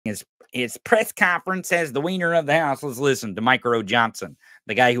his press conference as the wiener of the house. Let's listen to Micro Johnson,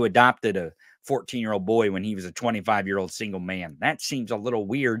 the guy who adopted a 14-year-old boy when he was a 25-year-old single man. That seems a little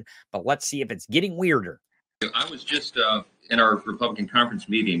weird, but let's see if it's getting weirder. I was just in our Republican conference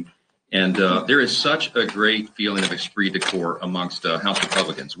meeting, and there is such a great feeling of esprit de corps amongst House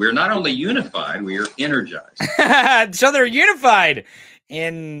Republicans. We're not only unified, we are energized. So they're unified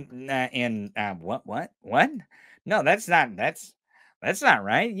in what? No, that's not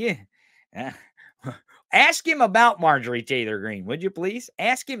right. Yeah. Ask him about Marjorie Taylor Greene, would you please?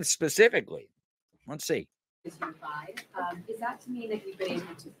 Ask him specifically. Let's see. Is unified. Is that to mean that you've been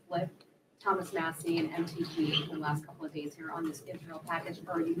able to flip Thomas Massey and MTG in the last couple of days here on this Israel package,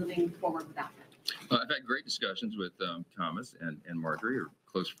 or are you moving forward without them? I've had great discussions with Thomas and Marjorie, are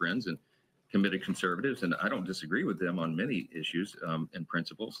close friends and committed conservatives, and I don't disagree with them on many issues and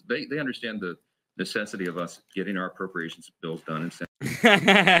principles. They understand the necessity of us getting our appropriations bills done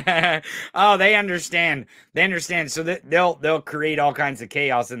and oh, they understand. They understand. So that they'll create all kinds of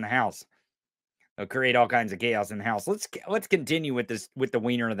chaos in the House. They'll create all kinds of chaos in the House. Let's continue with this, with the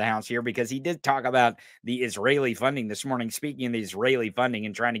wiener of the House here, because he did talk about the Israeli funding this morning. Speaking of the Israeli funding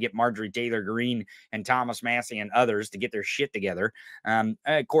and trying to get Marjorie Taylor Greene and Thomas Massey and others to get their shit together.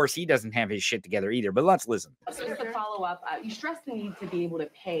 Of course, he doesn't have his shit together either. But let's listen. So just to follow up, you stressed the need to be able to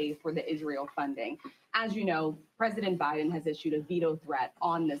pay for the Israel funding. As you know, President Biden has issued a veto threat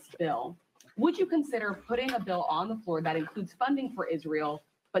on this bill. Would you consider putting a bill on the floor that includes funding for Israel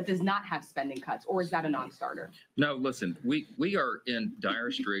but does not have spending cuts, or is that a non-starter? No, listen, we are in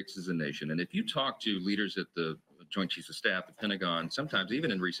dire straits as a nation. And if you talk to leaders at the Joint Chiefs of Staff, the Pentagon, sometimes even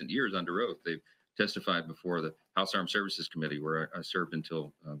in recent years under oath, they've testified before the House Armed Services Committee, where I served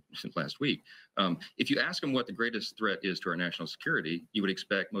until last week. If you ask them what the greatest threat is to our national security, you would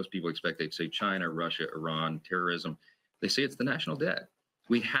expect, most people expect they'd say China, Russia, Iran, terrorism. They say it's the national debt.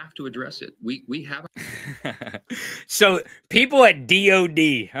 We have to address it. We have. So people at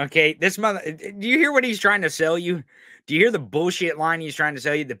DOD, okay, this mother, do you hear what he's trying to sell you? Do you hear the bullshit line he's trying to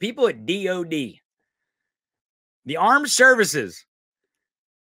sell you? The people at DOD, the armed services,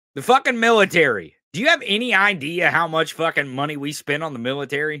 the fucking military. Do you have any idea how much fucking money we spend on the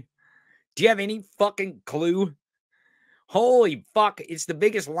military? Do you have any fucking clue? Holy fuck, it's the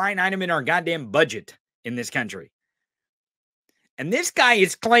biggest line item in our goddamn budget in this country. And this guy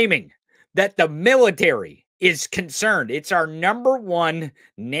is claiming that the military is concerned. It's our number one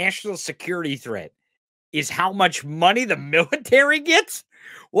national security threat, is how much money the military gets?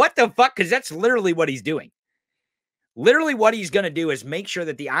 What the fuck? Because that's literally what he's doing. Literally what he's going to do is make sure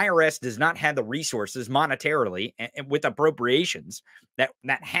that the IRS does not have the resources monetarily and with appropriations that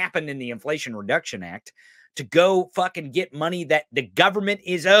happened in the Inflation Reduction Act to go fucking get money that the government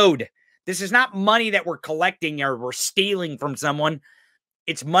is owed. This is not money that we're collecting or we're stealing from someone.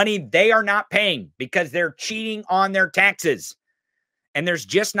 It's money they are not paying because they're cheating on their taxes. And there's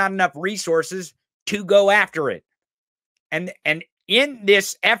just not enough resources to go after it. And in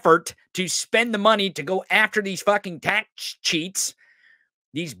this effort to spend the money to go after these fucking tax cheats,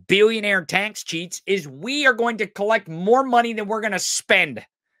 these billionaire tax cheats, is we are going to collect more money than we're going to spend.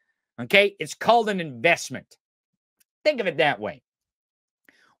 Okay? It's called an investment. Think of it that way.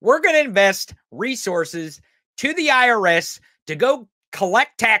 We're going to invest resources to the IRS to go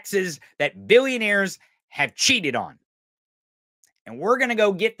collect taxes that billionaires have cheated on. And we're going to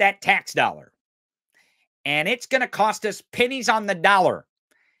go get that tax dollar. And it's going to cost us pennies on the dollar.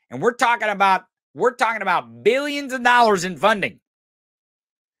 And we're talking about billions of dollars in funding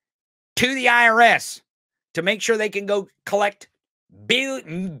to the IRS to make sure they can go collect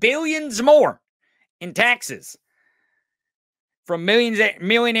billions more in taxes from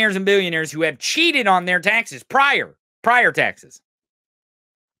millionaires and billionaires who have cheated on their taxes, prior taxes.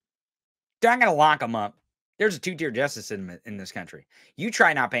 I'm going to lock them up. There's a two-tier justice system in this country. You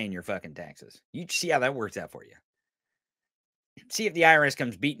try not paying your fucking taxes. You see how that works out for you. See if the IRS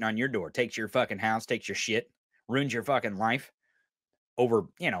comes beating on your door, takes your fucking house, takes your shit, ruins your fucking life over,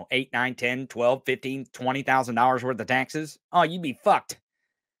 $8, $9, $10, $12, $15, $20,000 worth of taxes. Oh, you'd be fucked.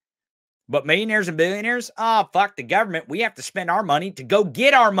 But millionaires and billionaires, oh, fuck the government. We have to spend our money to go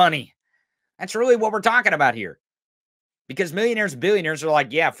get our money. That's really what we're talking about here. Because millionaires and billionaires are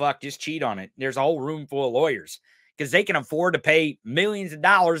like, yeah, fuck, just cheat on it. There's a whole room full of lawyers. Because they can afford to pay millions of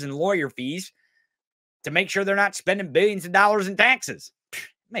dollars in lawyer fees to make sure they're not spending billions of dollars in taxes.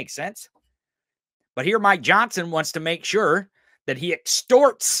 Makes sense. But here Mike Johnson wants to make sure that he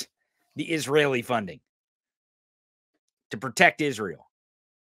extorts the Israeli funding to protect Israel.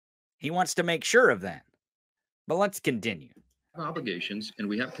 He wants to make sure of that. But let's continue. Obligations, and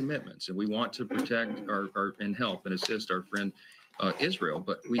we have commitments, and we want to protect our and help and assist our friend Israel,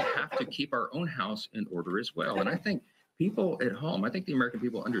 but we have to keep our own house in order as well. And I think people at home, I think the American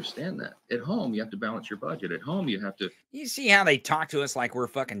people understand that. At home, you have to balance your budget. At home, you have to. You see how they talk to us like we're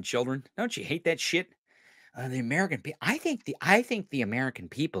fucking children? Don't you hate that shit? The American people. I think the American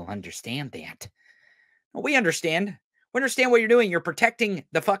people understand that. We understand. We understand what you're doing. You're protecting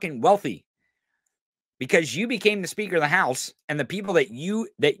the fucking wealthy because you became the Speaker of the House, and the people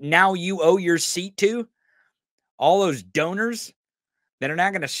that now you owe your seat to, all those donors that are now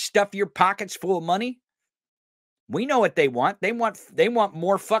going to stuff your pockets full of money. We know what they want. They want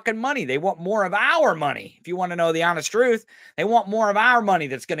more fucking money. They want more of our money. If you want to know the honest truth, they want more of our money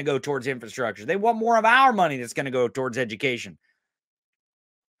that's going to go towards infrastructure. They want more of our money that's going to go towards education.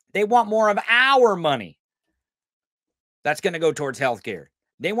 They want more of our money that's going to go towards healthcare.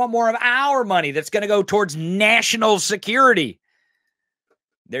 They want more of our money that's going to go towards national security.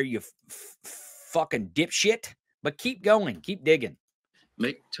 There you fucking dipshit. But keep going. Keep digging.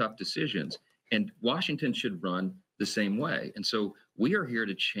 Make tough decisions. And Washington should run the same way. And so we are here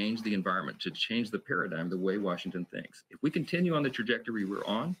to change the environment, to change the paradigm, the way Washington thinks. If we continue on the trajectory we're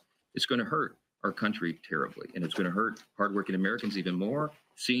on, it's going to hurt our country terribly. And it's going to hurt hardworking Americans even more,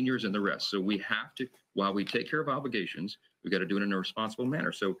 seniors and the rest. So we have to, while we take care of obligations, we've got to do it in a responsible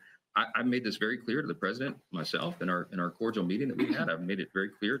manner. So I made this very clear to the president, myself, in our cordial meeting that we had. I've made it very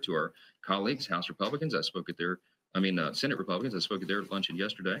clear to our colleagues, House Republicans. Senate Republicans. I spoke at their luncheon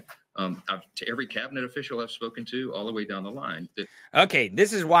yesterday. To every cabinet official I've spoken to, all the way down the line. Okay,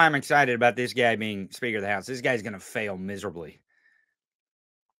 this is why I'm excited about this guy being Speaker of the House. This guy's going to fail miserably.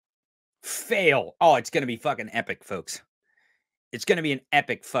 Fail. Oh, it's going to be fucking epic, folks. It's going to be an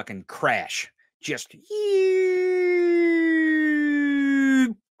epic fucking crash. Just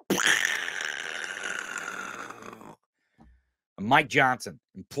Mike Johnson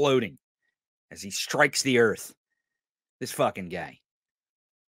imploding as he strikes the earth. This fucking guy.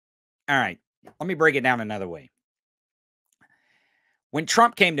 All right, let me break it down another way. When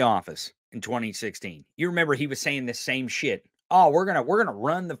Trump came to office in 2016, you remember he was saying the same shit. Oh, we're gonna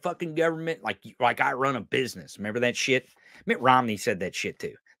run the fucking government like I run a business. Remember that shit? Mitt Romney said that shit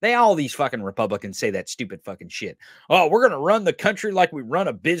too. All these fucking Republicans say that stupid fucking shit. Oh, we're gonna run the country like we run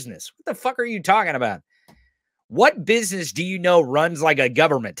a business. What the fuck are you talking about? What business do you know runs like a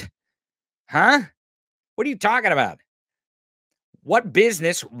government? Huh? What are you talking about? What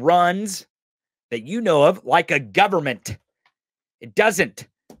business runs that you know of like a government? It doesn't.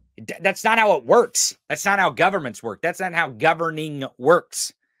 That's not how it works. That's not how governments work. That's not how governing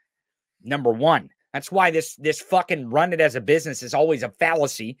works. Number one. That's why this fucking run it as a business is always a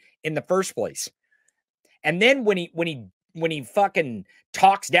fallacy in the first place. And then when he fucking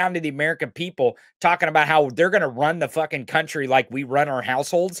talks down to the American people, talking about how they're going to run the fucking country like we run our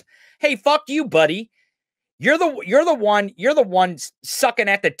households. Hey, fuck you, buddy. You're the one sucking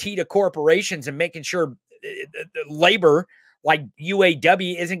at the teat of corporations and making sure labor like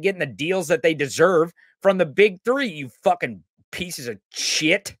UAW isn't getting the deals that they deserve from the big three, you fucking pieces of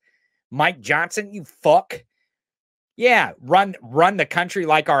shit. Mike Johnson, you fuck. Yeah, run the country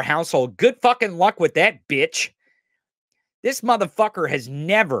like our household. Good fucking luck with that, bitch. This motherfucker has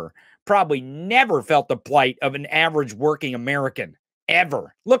probably never felt the plight of an average working American.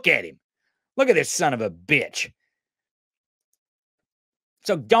 Ever. Look at him. Look at this son of a bitch.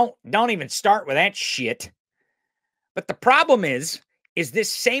 So don't even start with that shit. But the problem is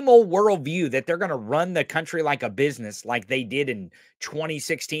this same old worldview that they're going to run the country like a business like they did in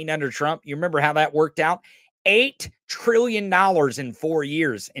 2016 under Trump. You remember how that worked out? $8 trillion in 4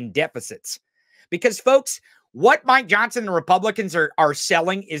 years in deficits. Because, folks, what Mike Johnson and Republicans are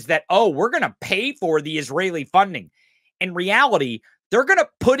selling is that, oh, we're going to pay for the Israeli funding. In reality, they're going to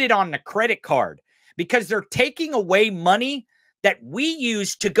put it on the credit card because they're taking away money that we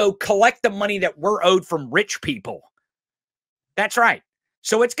use to go collect the money that we're owed from rich people. That's right.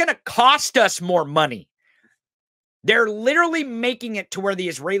 So it's going to cost us more money. They're literally making it to where the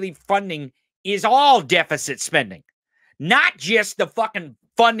Israeli funding is all deficit spending, not just the fucking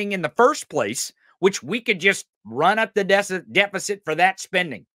funding in the first place, which we could just run up the deficit for that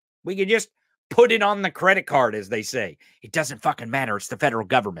spending. We could just put it on the credit card, as they say. It doesn't fucking matter. It's the federal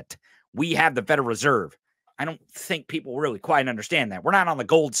government. We have the Federal Reserve. I don't think people really quite understand that. We're not on the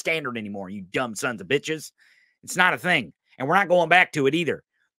gold standard anymore, you dumb sons of bitches. It's not a thing. And we're not going back to it either.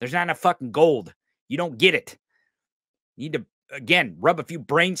 There's not enough fucking gold. You don't get it. You need to, again, rub a few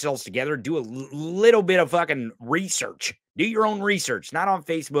brain cells together, do a little bit of fucking research. Do your own research, not on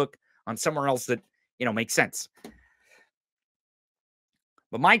Facebook, on somewhere else that, makes sense.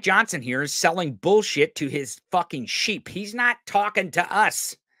 But Mike Johnson here is selling bullshit to his fucking sheep. He's not talking to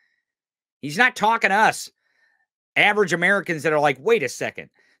us. He's not talking to us. average Americans that are like, wait a second.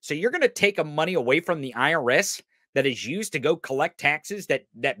 So you're going to take money away from the IRS that is used to go collect taxes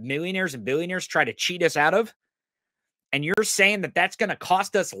that millionaires and billionaires try to cheat us out of? And you're saying that that's going to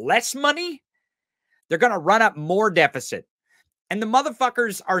cost us less money? They're going to run up more deficit. And the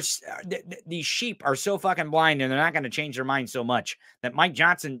motherfuckers are, these sheep are so fucking blind, and they're not going to change their mind so much that Mike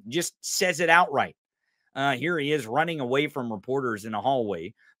Johnson just says it outright. Here he is running away from reporters in a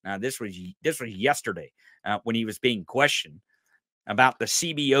hallway. This was yesterday when he was being questioned about the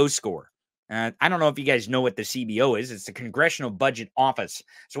CBO score. I don't know if you guys know what the CBO is. It's the Congressional Budget Office.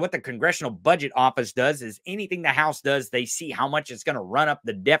 So what the Congressional Budget Office does is anything the House does, they see how much it's going to run up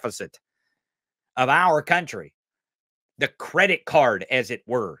the deficit of our country. The credit card, as it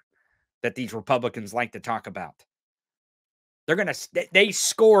were, that these Republicans like to talk about. They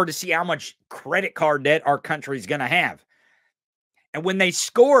score to see how much credit card debt our country is going to have. And when they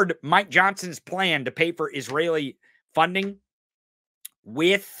scored Mike Johnson's plan to pay for Israeli funding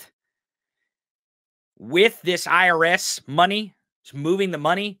with this IRS money, moving the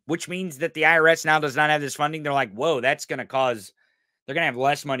money, which means that the IRS now does not have this funding, they're like, whoa, that's going to cause, they're going to have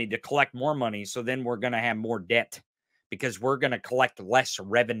less money to collect more money. So then we're going to have more debt because we're going to collect less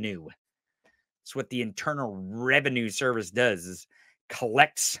revenue. That's what the Internal Revenue Service does, is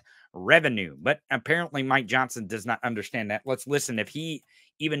collects revenue. But apparently Mike Johnson does not understand that. Let's listen if he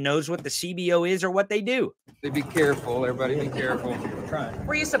even knows what the CBO is or what they do. Be careful, everybody, be careful.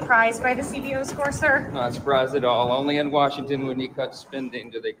 Were you surprised by the CBO score, sir? Not surprised at all. Only in Washington, when you cut spending,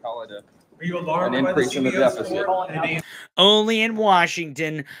 do they call it an increase in the deficit. Only in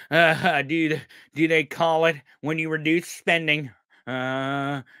Washington do they call it when you reduce spending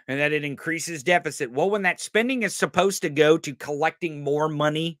and that it increases deficit. Well, when that spending is supposed to go to collecting more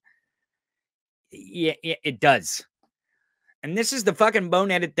money, yeah, it does. And this is the fucking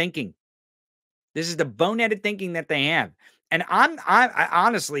boneheaded thinking. This is the boneheaded thinking that they have. And I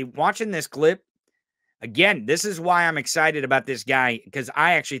honestly, watching this clip, again, this is why I'm excited about this guy, because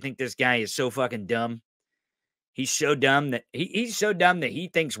I actually think this guy is so fucking dumb. He's so dumb that he's so dumb that he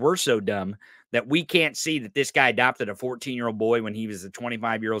thinks we're so dumb that we can't see that this guy adopted a 14-year-old boy when he was a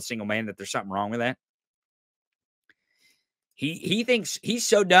 25-year-old single man, that there's something wrong with that. He thinks he's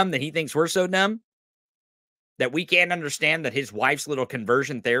so dumb that he thinks we're so dumb that we can't understand that his wife's little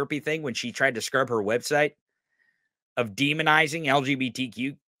conversion therapy thing when she tried to scrub her website of demonizing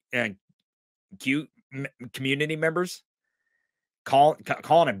LGBTQ community members, calling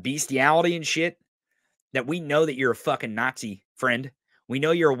it bestiality and shit, that we know that you're a fucking Nazi, friend. We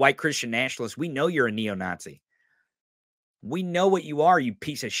know you're a white Christian nationalist. We know you're a neo-Nazi. We know what you are, you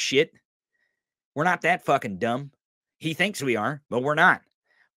piece of shit. We're not that fucking dumb. He thinks we are, but we're not.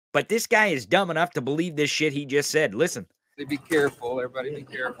 But this guy is dumb enough to believe this shit he just said. Listen. Be careful, everybody, be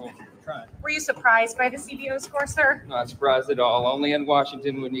careful. Were you surprised by the CBO score, sir? Not surprised at all. Only in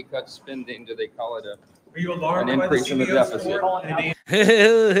Washington, when you cut spending, do they call it an increase in the deficit.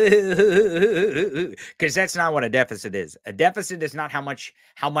 Because that's not what a deficit is. A deficit is not how much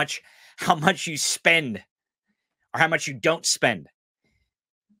you spend or how much you don't spend.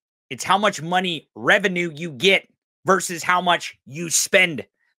 It's how much money revenue you get versus how much you spend.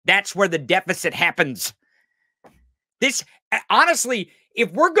 That's where the deficit happens. This, honestly,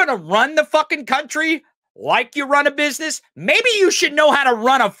 if we're going to run the fucking country like you run a business, maybe you should know how to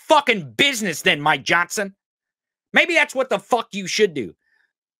run a fucking business then, Mike Johnson. Maybe that's what the fuck you should do.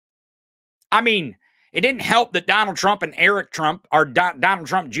 I mean, it didn't help that Donald Trump and Eric Trump, or Donald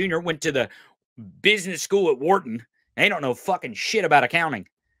Trump Jr., went to the business school at Wharton. They don't know fucking shit about accounting.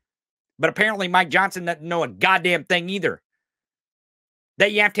 But apparently Mike Johnson doesn't know a goddamn thing either.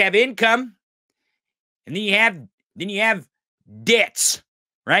 That you have to have income, and then you have debts,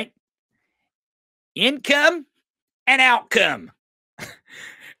 right? Income and outcome.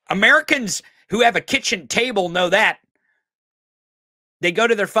 Americans who have a kitchen table know that. They go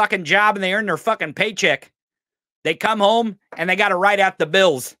to their fucking job and they earn their fucking paycheck. They come home and they got to write out the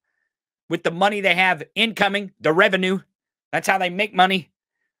bills with the money they have incoming, the revenue. That's how they make money.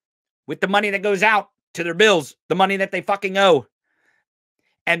 With the money that goes out to their bills, the money that they fucking owe.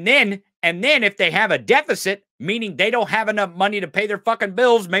 And then if they have a deficit, meaning they don't have enough money to pay their fucking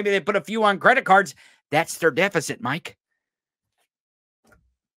bills, maybe they put a few on credit cards, that's their deficit, Mike.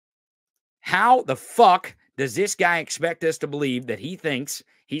 How the fuck does this guy expect us to believe that he thinks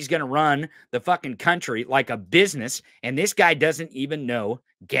he's going to run the fucking country like a business, and this guy doesn't even know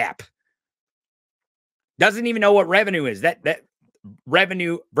GAAP? Doesn't even know what revenue is. That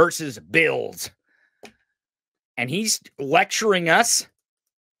revenue versus bills. And he's lecturing us.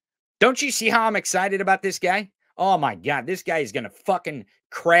 Don't you see how I'm excited about this guy? Oh my God, this guy is going to fucking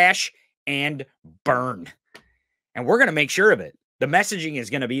crash and burn. And we're going to make sure of it. The messaging is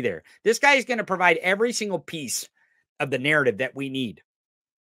going to be there. This guy is going to provide every single piece of the narrative that we need.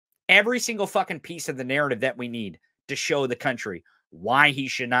 Every single fucking piece of the narrative that we need to show the country why he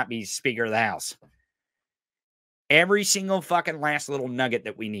should not be Speaker of the House. Every single fucking last little nugget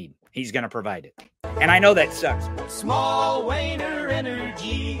that we need, he's going to provide it. And I know that sucks. Small Wiener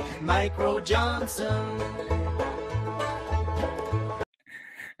Energy, Micro Johnson.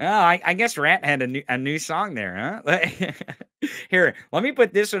 Oh, I guess Rat had a new song there, huh? Here, let me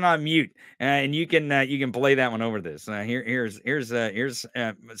put this one on mute, and you can play that one over this. Here's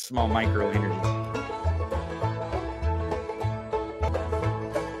Small Micro Energy.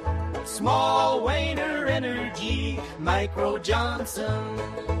 Small Wiener Energy, Micro Johnson.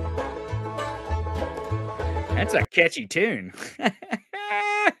 That's a catchy tune.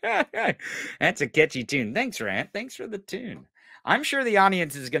 That's a catchy tune. Thanks, Rat. Thanks for the tune. I'm sure the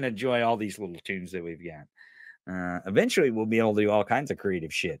audience is going to enjoy all these little tunes that we've got. Eventually, we'll be able to do all kinds of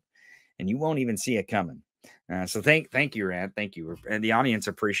creative shit, and you won't even see it coming. So thank you, Rad. Thank you. And the audience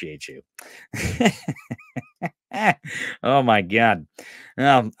appreciates you. Oh my God.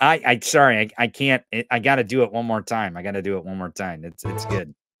 Sorry, I can't. I got to do it one more time. It's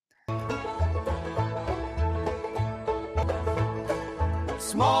good.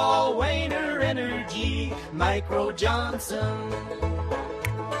 Small Wiener Energy, Micro Johnson.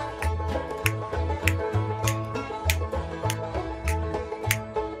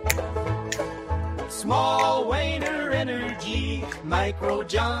 Small Wiener Energy, Micro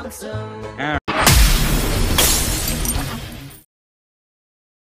Johnson. All